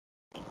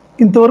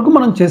ఇంతవరకు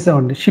మనం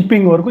చేసామండి,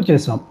 షిప్పింగ్ వరకు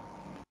చేసాం.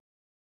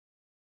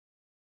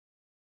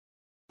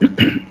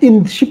 ఇన్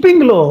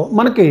షిప్పింగ్లో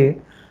మనకి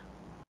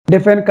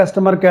define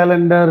customer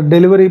calendar,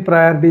 delivery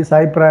priorities,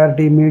 high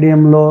priority,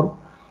 medium, లో,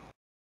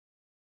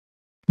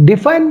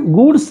 డిఫైన్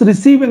గూడ్స్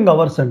రిసీవింగ్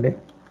అవర్స్ అండి.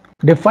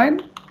 Define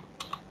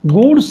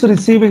goods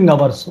receiving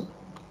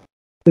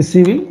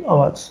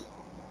hours.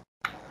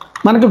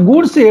 మనకి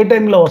గూడ్స్ ఏ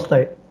టైంలో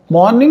వస్తాయి?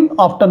 మార్నింగ్,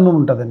 ఆఫ్టర్నూన్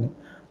ఉంటుందండి.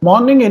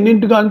 మార్నింగ్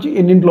ఎన్నింటి నుంచి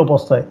ఎన్నింటిలోపు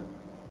వస్తాయి,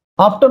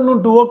 ఆఫ్టర్నూన్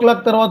 2 o'clock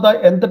తర్వాత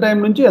ఎంత టైం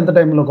నుంచి ఎంత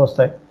టైంలోకి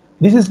వస్తాయి.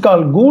 This is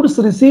called goods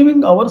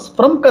receiving hours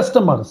from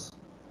customers.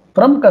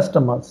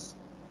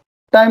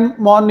 Time,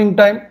 morning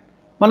time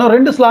మనం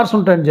 2 స్లాట్స్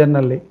ఉంటాయండి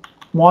generally,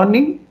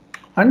 morning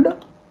and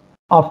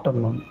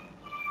afternoon.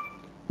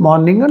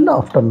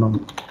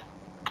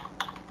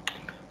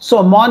 So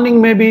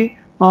morning maybe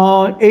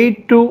 8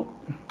 to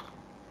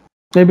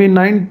maybe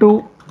 9 to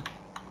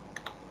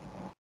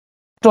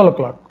 12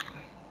 o'clock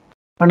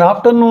and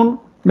afternoon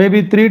maybe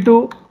 3 to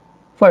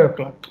 5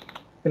 o'clock.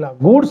 ఇలా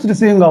goods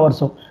receiving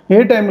hours ఏ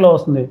టైంలో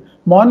వస్తుంది,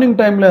 morning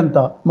టైంలో ఎంత,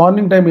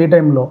 morning time ఏ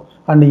టైంలో,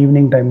 and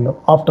evening టైంలో,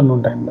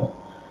 afternoon టైంలో.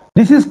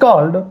 దిస్ ఈస్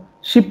కాల్డ్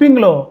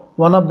షిప్పింగ్లో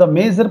one of the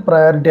major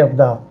priority of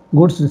the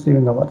goods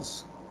receiving hours.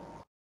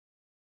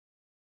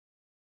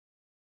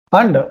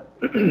 And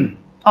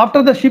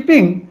after the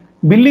shipping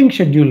billing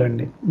schedule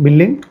అండి.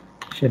 Billing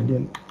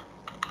schedule.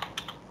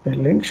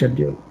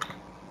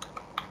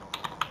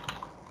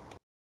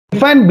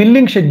 Define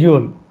billing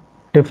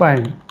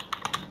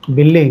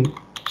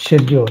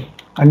schedule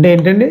అంటే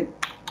ఏంటండి?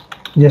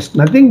 Just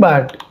nothing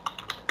but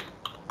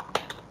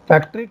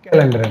factory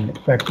calendar అండి.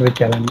 Factory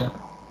calendar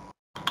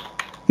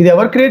ఇది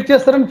ఎవరు create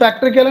చేస్తారండి?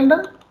 Factory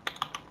calendar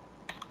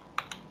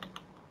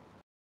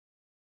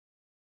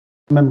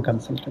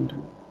consultant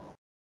అండి.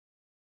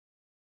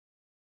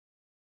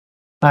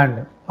 And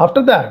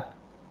after that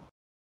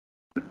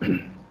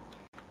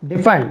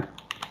define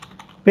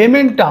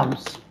payment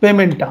terms.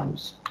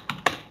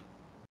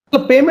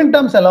 Payment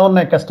terms ఎలా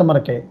ఉన్నాయి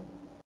కస్టమర్కి?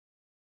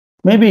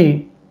 మేబీ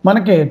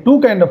మనకి 2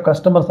 kind of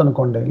కస్టమర్స్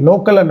అనుకోండి,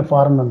 లోకల్ అండ్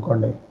ఫారెన్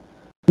అనుకోండి.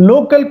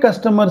 లోకల్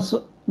కస్టమర్స్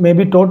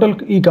మేబీ టోటల్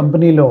ఈ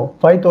కంపెనీలో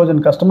 5,000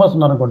 కస్టమర్స్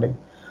ఉన్నారనుకోండి.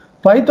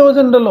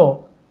 5,000లో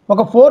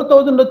ఒక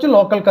 4,000 వచ్చి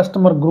లోకల్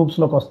కస్టమర్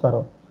గ్రూప్స్లోకి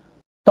వస్తారు,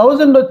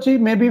 1,000 వచ్చి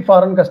మేబీ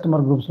ఫారెన్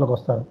కస్టమర్ గ్రూప్స్లోకి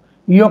వస్తారు.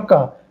 ఈ యొక్క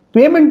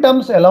పేమెంట్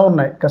టర్మ్స్ ఎలా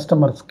ఉన్నాయి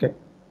కస్టమర్స్కి?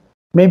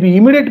 Maybe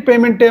immediate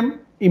payment time,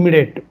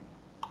 immediate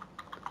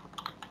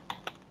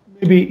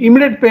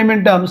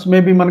payment terms.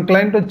 Maybe మన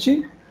క్లయింట్ వచ్చి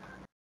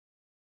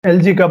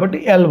ఎల్జీ కాబట్టి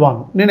L1,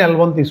 నేను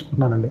L1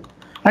 తీసుకుంటున్నానండి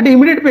అంటే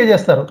ఇమీడియట్ పే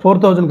చేస్తారు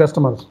 4,000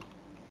 కస్టమర్స్.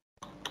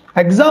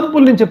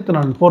 ఎగ్జాంపుల్ నేను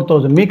చెప్తున్నాను,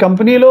 4,000 మీ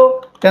కంపెనీలో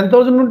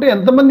 10,000 ఉంటే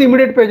ఎంతమంది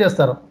ఇమీడియట్ పే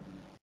చేస్తారు?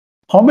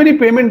 How many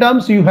payment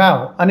terms you have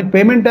అని,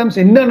 పేమెంట్ టర్మ్స్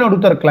ఎన్ని అని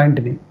అడుగుతారు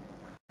క్లయింట్ని.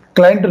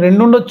 క్లయింట్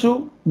 2 ఉండొచ్చు,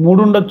 3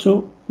 ఉండొచ్చు,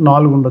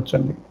 4 ఉండొచ్చు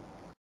అండి,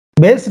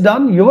 based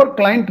on your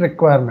client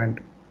requirement.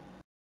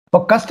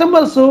 ఒక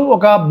కస్టమర్స్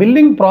ఒక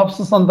బిల్లింగ్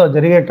ప్రాసెస్ అంతా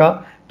జరిగాక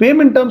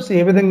పేమెంట్ టర్మ్స్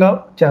ఏ విధంగా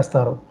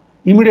చేస్తారు?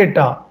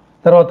 ఇమీడియటా,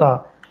 తర్వాత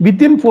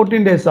within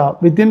 14 days,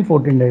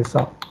 14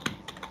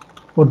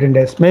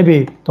 days maybe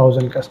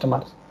 1,000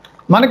 customers.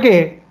 మనకి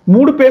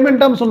 3 పేమెంట్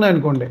టర్మ్స్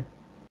ఉన్నాయనుకోండి,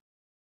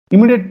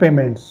 immediate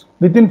payments,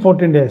 within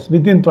 14 days,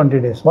 within 20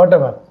 days, what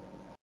ever.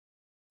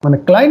 మన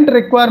క్లయింట్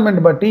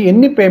రిక్వైర్మెంట్ బట్టి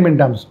ఎన్ని పేమెంట్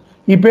టర్మ్స్.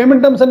 ఈ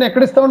పేమెంట్ టర్మ్స్ అన్ని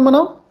ఎక్కడ ఇస్తామండి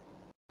మనం?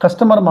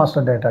 Customer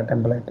master data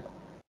template.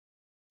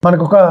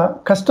 మనకు ఒక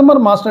కస్టమర్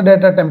మాస్టర్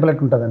డేటా టెంప్లెట్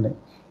ఉంటుందండి.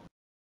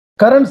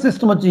 కరెంట్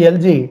సిస్టమ్ వచ్చి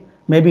ఎల్జీ,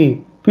 మేబీ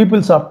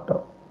పీపుల్సాఫ్ట్,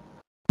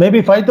 మేబీ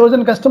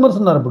 5,000 కస్టమర్స్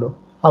ఉన్నారు. ఇప్పుడు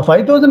ఆ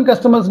 5,000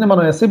 కస్టమర్స్ని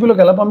మనం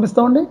ఎస్ఏపీలోకి ఎలా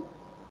పంపిస్తామండి?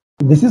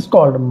 This is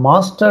called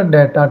master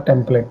data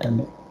template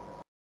అండి.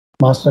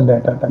 Master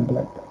data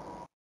template.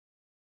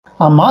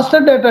 ఆ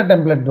మాస్టర్ డేటా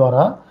టెంప్లెట్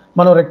ద్వారా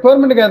మనం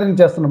రిక్వైర్మెంట్ గ్యాదరింగ్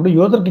చేస్తున్నప్పుడు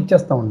యూజర్కి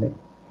ఇచ్చేస్తామండి.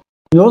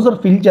 యూజర్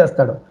ఫిల్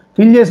చేస్తాడు.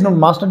 ఫిల్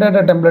చేసినప్పుడు మాస్టర్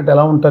డేటా టెంప్లెట్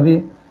ఎలా ఉంటుంది,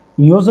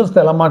 యూజర్స్తో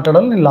ఎలా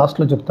మాట్లాడాలో నేను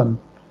లాస్ట్లో చెప్తాను,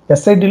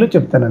 ఎస్ఐటీలో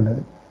చెప్తానండి,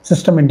 అది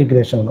సిస్టమ్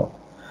ఇంటిగ్రేషన్లో.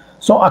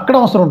 సో అక్కడ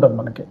అవసరం ఉంటుంది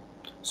మనకి.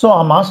 సో ఆ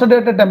మాస్టర్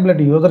డేటా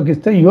టెంప్లెట్ యూజర్కి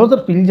ఇస్తే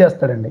యూజర్ ఫిల్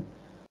చేస్తాడండి.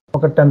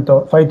 ఒక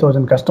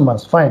 5,000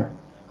 కస్టమర్స్, ఫైన్.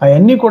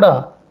 అవన్నీ కూడా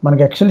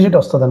మనకి ఎక్సెల్ షీట్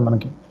వస్తుందండి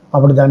మనకి.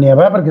 అప్పుడు దాన్ని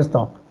ఎవాపర్కి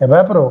ఇస్తాం.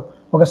 ఎవాపర్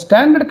ఒక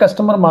standard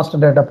customer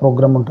master data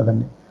programme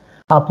ఉంటుందండి.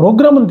 ఆ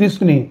ప్రోగ్రామ్ని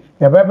తీసుకుని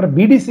ఎవాపర్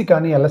బీడీసీ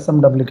కానీ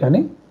ఎల్ఎస్ఎండబ్ల్యూ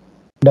కానీ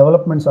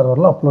డెవలప్మెంట్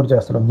సర్వర్లో అప్లోడ్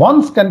చేస్తాడు.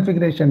 Once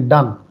configuration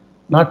done,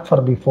 not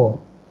for before.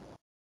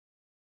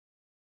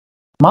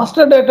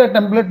 Master data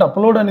template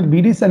upload అనేది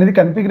బీడీసీ అనేది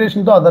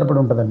కన్ఫిగరేషన్తో ఆధారపడి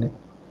ఉంటుందండి.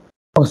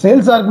 ఒక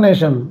సేల్స్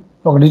ఆర్గనైజేషన్,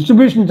 ఒక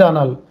డిస్ట్రిబ్యూషన్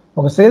ఛానల్,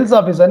 ఒక సేల్స్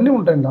ఆఫీస్ అన్నీ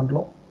ఉంటాయండి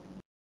దాంట్లో.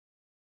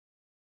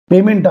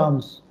 Payment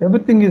terms,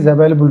 everything is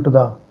available to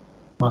the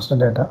master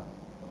data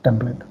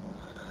template.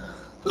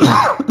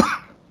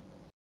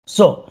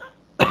 So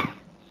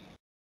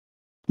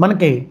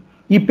మనకి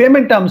ఈ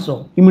పేమెంట్ టర్మ్స్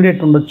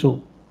ఇమీడియట్ ఉండొచ్చు,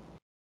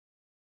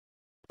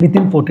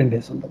 వితిన్ 14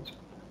 days ఉండొచ్చు.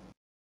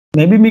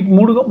 మేబీ మీకు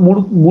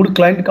మూడు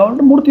క్లయింట్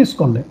కావాలంటే 3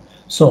 తీసుకోండి.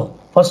 So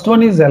first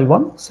one is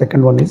L1,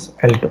 second one is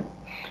L2.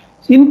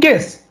 In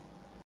case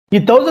ఈ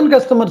 1,000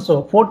 కస్టమర్స్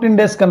 14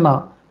 days కన్నా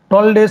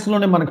 12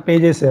 daysలోనే మనకు పే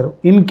చేశారు.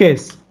 In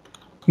case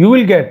You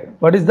will get,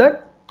 what is that?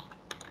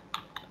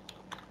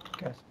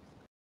 Cash.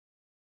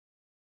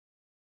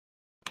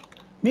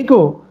 మీకు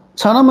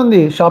చాలామంది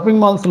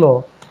షాపింగ్ మాల్స్లో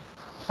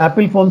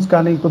యాపిల్ ఫోన్స్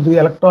కానీ కొద్దిగా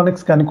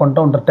ఎలక్ట్రానిక్స్ కానీ కొంటూ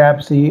ఉంటారు,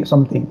 tabs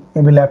something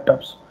maybe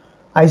laptops.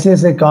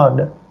 ICICI card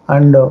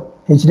and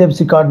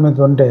HDFC card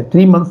మీద ఉంటే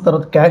 3 months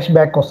తర్వాత క్యాష్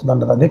బ్యాక్ వస్తుంది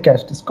అంటారు, అదే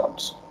క్యాష్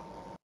డిస్కౌంట్స్.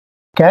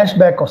 క్యాష్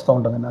బ్యాక్ వస్తూ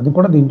ఉంటుందండి, అది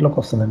కూడా దీంట్లోకి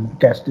వస్తుందండి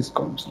క్యాష్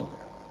డిస్కౌంట్స్లో.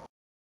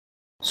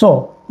 సో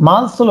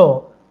మాల్స్లో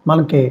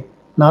మనకి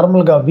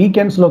నార్మల్గా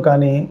వీకెండ్స్లో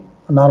కానీ,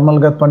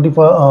 నార్మల్గా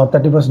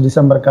 31st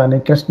December కానీ,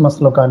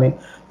 క్రిస్మస్లో కానీ,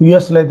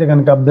 యూఎస్లో అయితే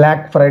కనుక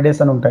బ్లాక్ ఫ్రైడేస్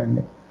అని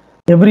ఉంటాయండి.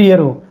 ఎవ్రీ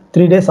ఇయర్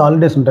 3 days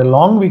హాలిడేస్ ఉంటాయి,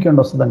 లాంగ్ వీకెండ్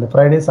వస్తుందండి,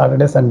 Friday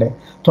Saturday Sunday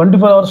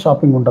 24 hours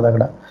shopping ఉంటుంది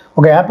అక్కడ.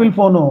 ఒక యాపిల్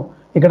ఫోను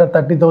ఇక్కడ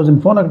 30,000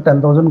 ఫోన్ అక్కడ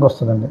 10,000కి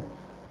వస్తుందండి.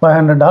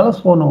 $500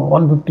 ఫోను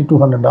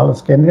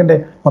 $150-200కి, ఎందుకంటే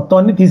మొత్తం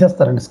అన్నీ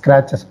తీసేస్తారండి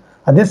స్క్రాచెస్.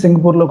 అదే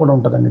సింగపూర్లో కూడా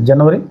ఉంటుందండి.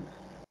 January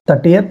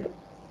 30th,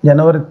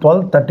 January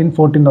 12th, 13th,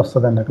 14th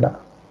వస్తుందండి అక్కడ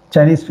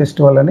చైనీస్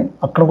ఫెస్టివల్ అని.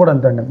 అక్కడ కూడా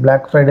అంతండి,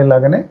 బ్లాక్ ఫ్రైడే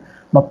లాగానే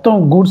మొత్తం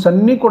గూడ్స్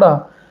అన్నీ కూడా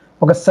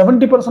ఒక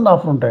 70%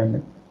 ఆఫర్ ఉంటాయండి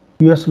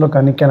యూఎస్లో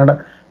కానీ, కెనడా,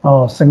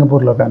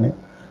 సింగపూర్లో కానీ.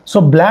 సో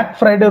బ్లాక్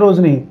ఫ్రైడే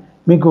రోజుని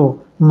మీకు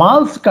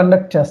మాల్స్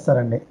కండక్ట్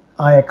చేస్తారండి.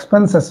 ఆ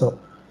ఎక్స్పెన్సెస్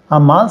ఆ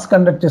మాల్స్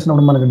కండక్ట్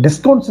చేసినప్పుడు మనకి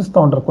డిస్కౌంట్స్ ఇస్తూ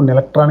ఉంటారు కొన్ని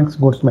ఎలక్ట్రానిక్స్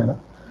గూడ్స్ మీద,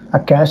 ఆ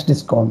క్యాష్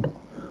డిస్కౌంట్.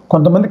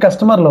 కొంతమంది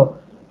కస్టమర్లో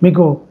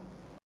మీకు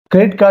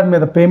క్రెడిట్ కార్డ్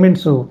మీద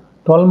పేమెంట్స్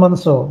 12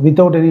 months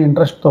వితౌట్ ఎనీ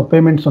ఇంట్రెస్ట్తో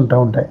పేమెంట్స్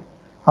ఉంటాయి.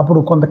 అప్పుడు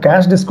కొంత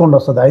క్యాష్ డిస్కౌంట్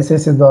వస్తుంది.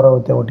 ఐసిఐసిఐ ద్వారా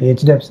అవుతాయి, ఒకటి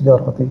హెచ్డిఎఫ్సి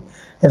ద్వారా అవుతాయి,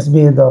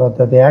 ఎస్బీఐ ద్వారా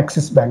అవుతుంది,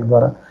 యాక్సిస్ బ్యాంక్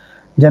ద్వారా.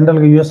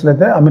 జనరల్గా యూఎస్లో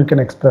అయితే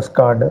అమెరికన్ ఎక్స్ప్రెస్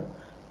కార్డ్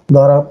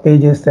ద్వారా పే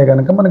చేస్తే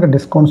కనుక మనకి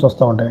డిస్కౌంట్స్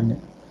వస్తూ ఉంటాయండి,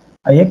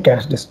 అయ్యే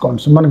క్యాష్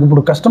డిస్కౌంట్స్. మనకి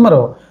ఇప్పుడు కస్టమర్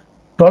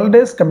 12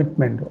 days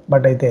కమిట్మెంట్,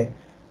 బట్ అయితే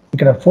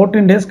ఇక్కడ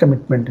 14 days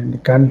కమిట్మెంట్ అండి.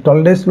 కానీ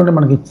 12 daysలోనే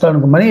మనకి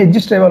ఇస్తారనుకో, మనీ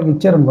అడ్జస్ట్ అయ్యి వాళ్ళకి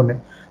ఇచ్చారనుకోండి,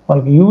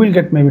 వాళ్ళకి you will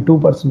get maybe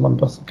 2%,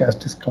 1% cash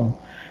discount.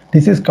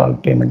 This is called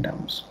payment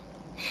terms.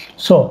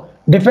 So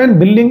define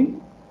billing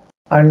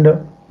and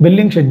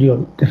billing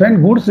schedule. Define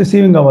goods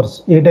receiving hours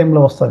ఏ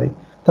టైంలో వస్తుంది.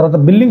 తర్వాత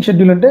బిల్లింగ్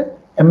షెడ్యూల్ అంటే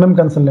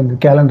కన్సల్టెంట్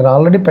క్యాలెండర్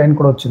ఆల్రెడీ పైన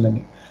కూడా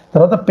వచ్చిందండి.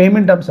 తర్వాత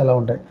పేమెంట్ టర్మ్స్ ఎలా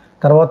ఉంటాయి.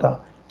 తర్వాత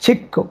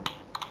check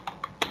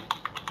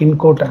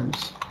ఇన్కో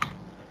terms.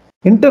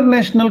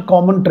 International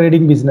common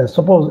trading business.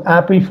 Suppose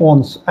Apple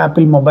phones,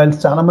 Apple mobiles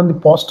చాలామంది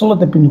పోస్టల్లో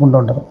తెప్పించుకుంటూ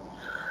ఉంటారు.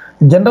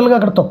 జనరల్గా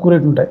అక్కడ తక్కువ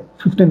రేట్ ఉంటాయి,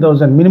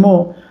 15,000 మినిమం.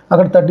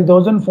 అక్కడ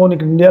 30,000 ఫోన్,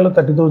 ఇక్కడ ఇండియాలో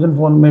 30,000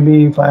 ఫోన్ మేబీ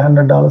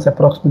 $500,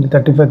 అప్రాక్సిమేట్లీ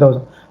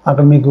 35,000.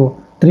 అక్కడ మీకు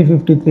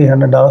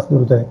 $350-300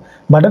 దొరుకుతాయి.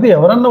 బట్ అది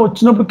ఎవరన్నా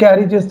వచ్చినప్పుడు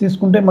క్యారీ చేసి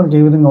తీసుకుంటే మనకి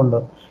ఏ విధంగా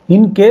ఉండదు.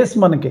 ఇన్ కేస్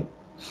మనకి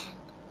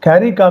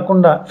క్యారీ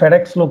కాకుండా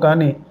ఫెడెక్స్లో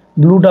కానీ,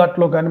 బ్లూ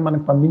డార్ట్లో కానీ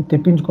మనకి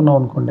తెప్పించుకున్నాం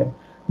అనుకోండి,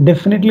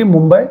 డెఫినెట్లీ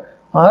ముంబై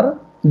ఆర్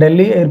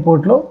ఢిల్లీ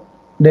ఎయిర్పోర్ట్లో,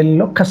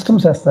 ఢిల్లీలో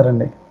కస్టమ్స్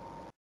వేస్తారండి.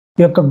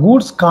 ఈ యొక్క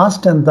గూడ్స్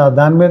కాస్ట్ ఎంత,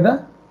 దాని మీద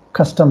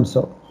customs,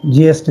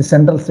 GST,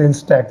 central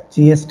sales tax,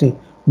 GST,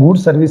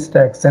 goods service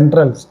tax,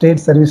 central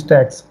state service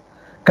tax,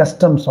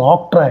 customs,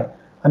 octroi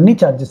అన్నీ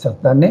ఛార్జెస్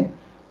అవుతాయి. దాన్ని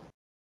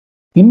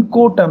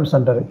ఇన్కో టర్మ్స్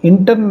అంటారు.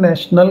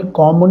 International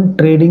common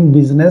trading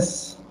business,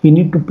 we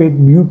need to pay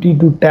duty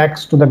to tax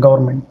to the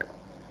government.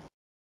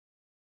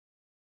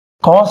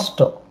 Cost,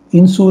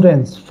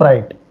 insurance,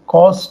 freight,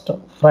 cost,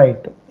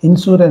 freight,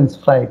 insurance,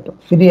 freight,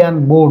 free and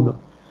board.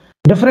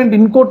 Different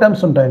ఇన్కో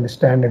terms ఉంటాయండి.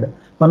 Standard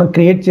మనం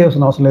create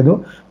చేయాల్సిన అవసరం లేదు.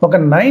 ఒక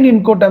 9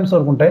 ఇన్కో టర్మ్స్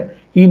వరకు ఉంటాయి.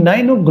 ఈ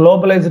 9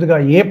 గ్లోబలైజ్డ్గా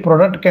ఏ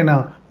ప్రోడక్ట్కైనా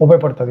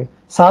ఉపయోగపడుతుంది.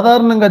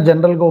 సాధారణంగా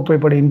జనరల్గా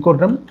ఉపయోగపడే ఇన్కో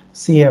term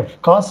CF,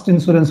 cost,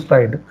 insurance,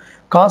 freight,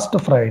 cost,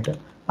 freight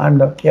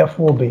and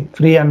FOB,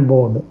 free and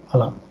board.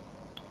 అలా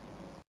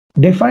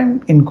డిఫైన్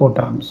ఇన్కో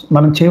టర్మ్స్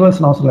మనం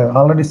చేయవలసిన అవసరం లేదు,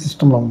 ఆల్రెడీ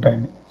సిస్టంలో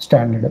ఉంటాయండి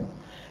స్టాండర్డ్.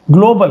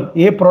 గ్లోబల్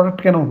ఏ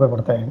ప్రోడక్ట్కైనా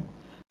ఉపయోగపడతాయండి,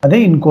 అదే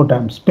ఇన్కో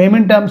టర్మ్స్.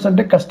 పేమెంట్ టర్మ్స్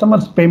అంటే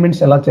కస్టమర్స్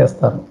పేమెంట్స్ ఎలా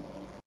చేస్తారు,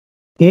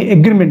 ఏ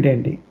అగ్రిమెంట్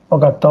ఏంటి.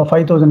 ఒక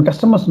 5,000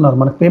 కస్టమర్స్ ఉన్నారు,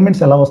 మనకు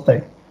పేమెంట్స్ ఎలా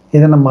వస్తాయి.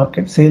 ఏదైనా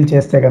మార్కెట్ సేల్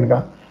చేస్తే కనుక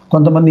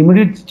కొంతమంది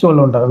ఇమీడియట్ ఇచ్చే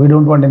వాళ్ళు ఉంటారు, we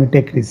don't want any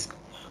take risk.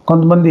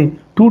 కొంతమంది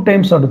 2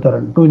 times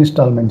అడుగుతారండి, 2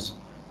 installments.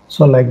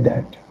 So like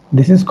that,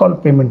 this is called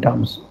payment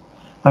terms.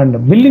 And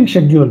billing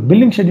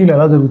schedule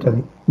ఎలా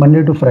జరుగుతుంది, Monday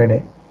to Friday.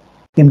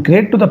 When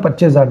create to the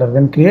purchase order,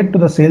 when create to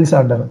the sales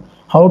order,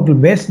 how to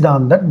based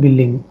on that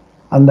billing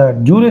and the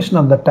duration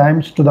of the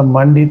times to the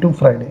Monday to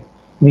Friday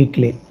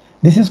weekly.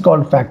 This is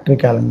called factory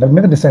calendar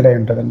మీద decide అయి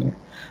ఉంటుందండి.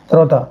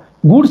 తర్వాత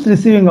goods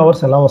receiving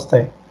hours ఎలా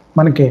వస్తాయి,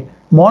 మనకి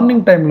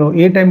morning టైంలో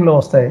ఏ టైంలో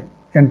వస్తాయి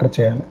ఎంటర్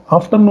చేయాలి,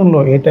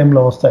 ఆఫ్టర్నూన్లో ఏ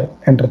టైంలో వస్తాయి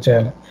ఎంటర్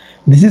చేయాలి.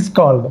 This is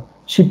called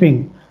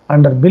shipping.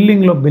 Under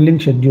బిల్లింగ్లో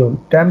billing schedule,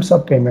 times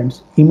of payments,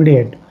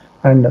 immediate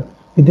and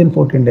within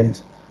 14 days.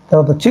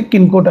 తర్వాత check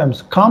ఇన్కో times,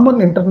 common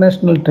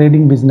international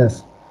trading business.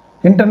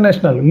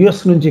 International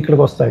US నుంచి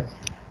ఇక్కడికి వస్తాయి,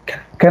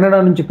 కెనడా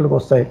నుంచి ఇక్కడికి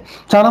వస్తాయి.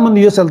 చాలామంది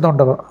యూఎస్ వెళ్తూ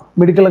ఉంటారు,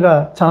 మెడికల్గా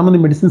చాలామంది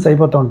మెడిసిన్స్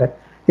అయిపోతూ ఉంటాయి.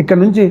 ఇక్కడ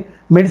నుంచి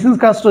మెడిసిన్స్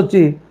కాస్ట్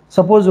వచ్చి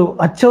సపోజ్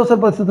అత్యవసర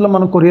పరిస్థితుల్లో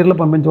మనం కొరియర్లో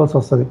పంపించవలసి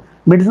వస్తుంది.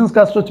 మెడిసిన్స్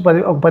కాస్ట్ వచ్చి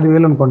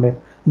 10,000 అనుకోండి,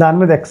 దాని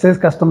మీద ఎక్సైజ్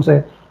కస్టమ్సే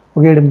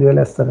ఒక 7,000-8,000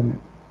 వేస్తారండి.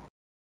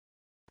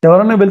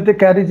 ఎవరైనా వెళ్తే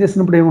క్యారీ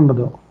చేసినప్పుడు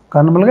ఏముండదు,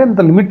 నార్మల్గా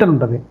ఇంత లిమిట్ అని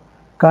ఉంటుంది.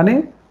 కానీ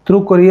త్రూ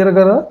కొరియర్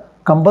కదా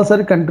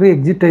కంపల్సరీ కంట్రీ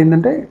ఎగ్జిట్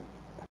అయిందంటే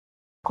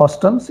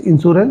customs,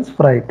 insurance,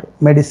 freight,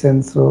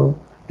 medicines,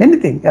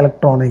 anything,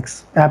 electronics,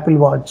 Apple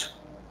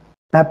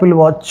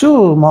watch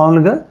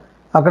మామూలుగా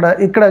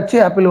ఇక్కడ వచ్చి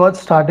యాపిల్ వాచ్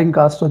స్టార్టింగ్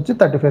కాస్ట్ వచ్చి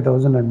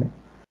 35,000 అండి.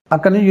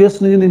 అక్కడ నుంచి యూఎస్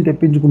నుంచి నేను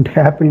తెప్పించుకుంటే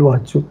యాపిల్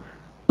వాచ్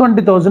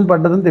 20,000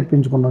 పడ్డదని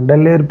తెప్పించుకున్నాను.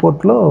 ఢిల్లీ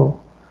ఎయిర్పోర్ట్లో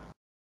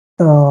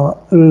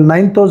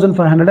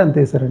 9,500 అంత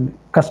వేసారండి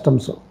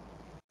కస్టమ్స్.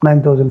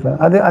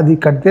 9,500 అది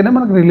కడితేనే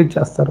మనకు రిలీజ్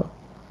చేస్తారు.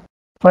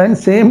 ఫైన్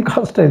సేమ్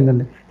కాస్ట్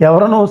అయిందండి.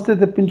 ఎవరైనా వస్తే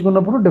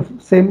తెప్పించుకున్నప్పుడు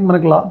సేమ్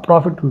మనకి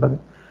ప్రాఫిట్ ఉంటుంది.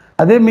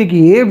 అదే మీకు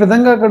ఏ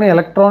విధంగా కానీ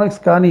ఎలక్ట్రానిక్స్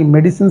కానీ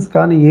మెడిసిన్స్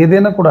కానీ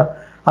ఏదైనా కూడా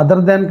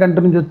అదర్ దాన్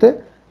కంట్రీ నుంచి వస్తే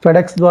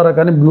ఫెడెక్స్ ద్వారా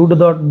కానీ బ్లూ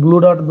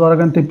డాట్ ద్వారా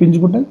కానీ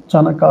తెప్పించుకుంటే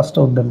చాలా కాస్ట్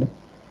అవుతుందండి.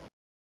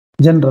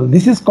 General,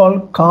 this is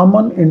called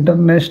common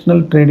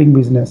international trading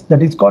business,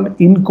 that is called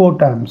ఇన్కో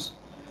terms.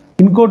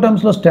 ఇన్కో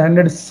టర్మ్స్లో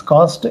standards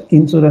cost,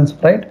 insurance,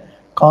 freight,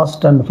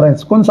 cost and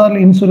ఫ్రైట్స్. కొన్నిసార్లు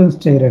ఇన్సూరెన్స్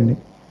చేయరండి.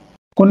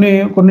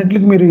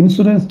 కొన్నిటికి మీరు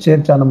ఇన్సూరెన్స్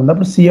చేర్చాను ముందు,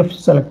 అప్పుడు సిఎఫ్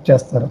సెలెక్ట్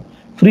చేస్తారు.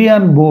 ఫ్రీ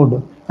ఆన్ బోర్డ్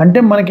అంటే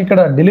మనకి ఇక్కడ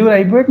డెలివరీ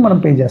అయిపోయాక మనం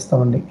పే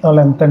చేస్తామండి,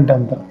 వాళ్ళు ఎంత అంటే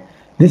అంత.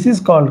 This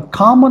is called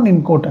common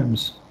ఇన్కో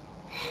terms.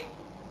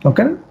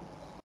 ఓకేనా?